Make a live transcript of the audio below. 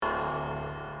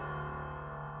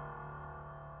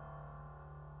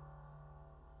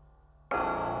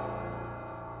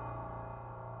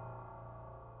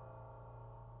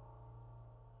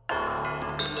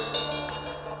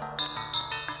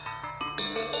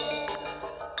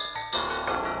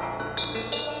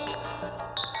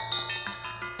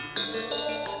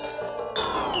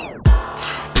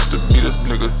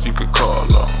nigga you could call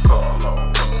on.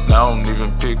 Now I don't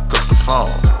even pick up the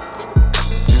phone.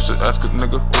 Used to ask a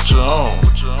nigga what you on.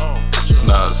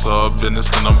 Now it's all business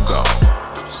and I'm gone.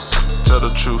 Tell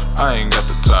the truth, I ain't got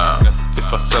the time.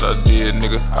 If I said I did,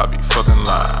 nigga, I be fucking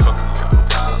lying.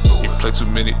 You play too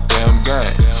many damn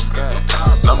games.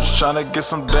 And I'm just tryna get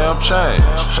some damn change.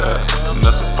 And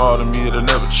that's a part of me that'll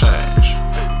never change.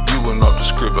 You went off the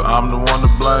script, but I'm the one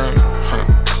to blame.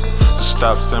 Just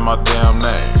stop saying my damn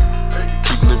name.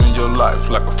 Keep living your life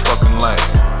like a fucking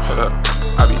lame.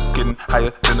 I be getting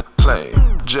higher than a plane.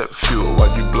 Jet fuel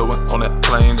while you blowing on that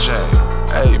plain Jane.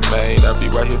 Hey man, I be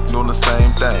right here doing the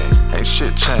same thing. Ain't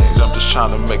shit changed, I'm just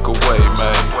trying to make a way,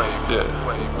 man. Yeah,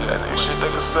 that ain't shit they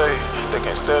can say. They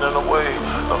can't stand in the way.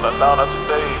 No, not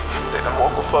today. They done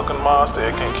woke a fucking monster,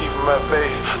 they can't keep him at bay.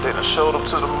 They done showed up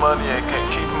to the money, they can't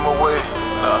keep him away.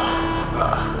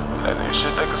 Nah, that ain't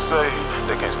shit they can say.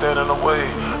 They can't stand in the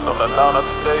way. No, not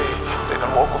today. They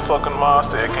done woke a fucking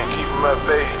monster, they can't keep him at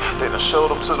bay. They done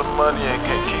showed up to the money, they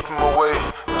can't keep him away.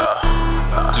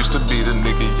 Nah. Used to be the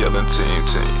nigga yelling team.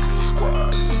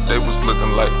 They was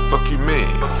looking like, fuck you mean?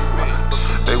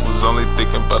 They was only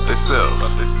thinking about theyself.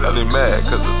 Now they mad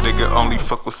cause a nigga only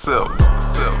fuck with self.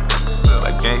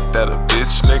 Like ain't that a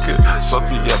bitch, nigga?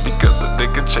 Salty yeah because a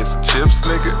nigga chasing chips,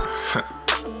 nigga.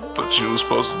 But you was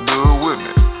supposed to do it with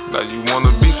me. Now you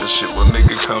wanna beef and shit, well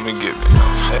nigga come and get me.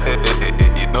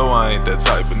 You know I ain't that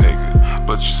type of nigga,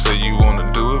 but you say you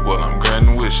wanna do it, well I'm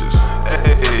granting wishes.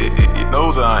 You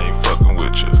know that I ain't fucking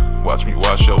with you. Watch me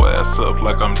wash your ass up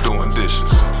like I'm doing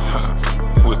dishes.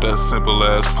 With that simple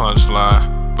ass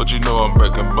punchline. But you know I'm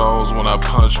breaking bones when I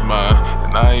punch mine.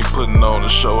 And I ain't putting on a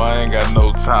show, I ain't got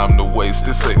no time to waste.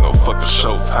 This ain't no fucking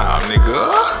showtime, nigga.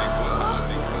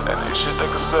 That ain't shit they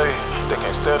can say. They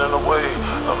can't stand in the way.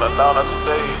 No, not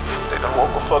today. They done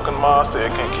woke a fucking monster, they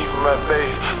can't keep him at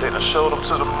bay. They done showed up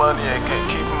to the money, they can't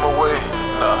keep him away.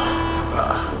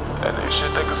 Nah, that ain't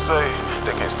shit they can say.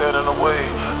 They can't stand in the way.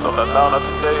 No, not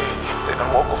today. They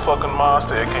done woke a fucking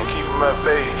monster, they can't keep him at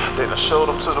bay. They done showed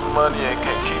up to the money, they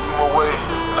can't keep him away.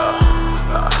 Nah,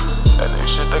 that ain't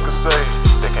shit they can say.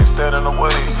 They can't stand in the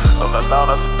way. No,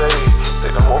 not today. They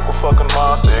done woke a fucking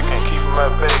monster, they can't keep him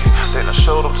at bay. They done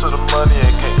showed up to the money,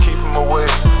 they can't keep him away.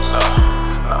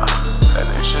 Nah, that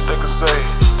ain't shit they can say.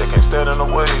 They can't stand in the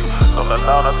way. No,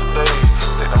 not today.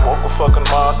 They done woke a fucking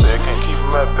monster, they can't keep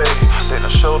him at bay. They done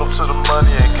showed up to the money.